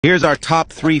Here's our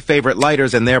top 3 favorite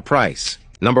lighters and their price.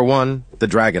 Number 1, the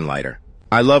Dragon Lighter.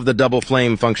 I love the double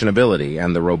flame functionality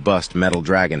and the robust metal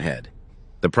dragon head.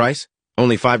 The price?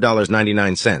 Only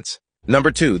 $5.99. Number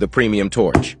 2, the Premium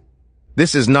Torch.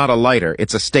 This is not a lighter,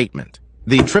 it's a statement.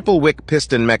 The triple wick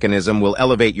piston mechanism will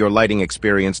elevate your lighting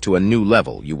experience to a new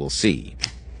level, you will see.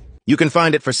 You can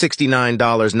find it for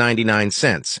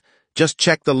 $69.99. Just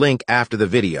check the link after the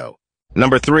video.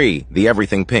 Number 3, the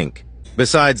Everything Pink.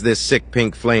 Besides this sick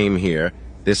pink flame here,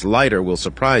 this lighter will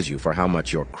surprise you for how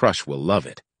much your crush will love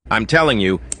it. I'm telling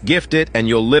you, gift it and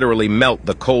you'll literally melt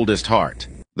the coldest heart.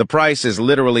 The price is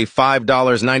literally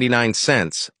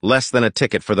 $5.99, less than a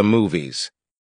ticket for the movies.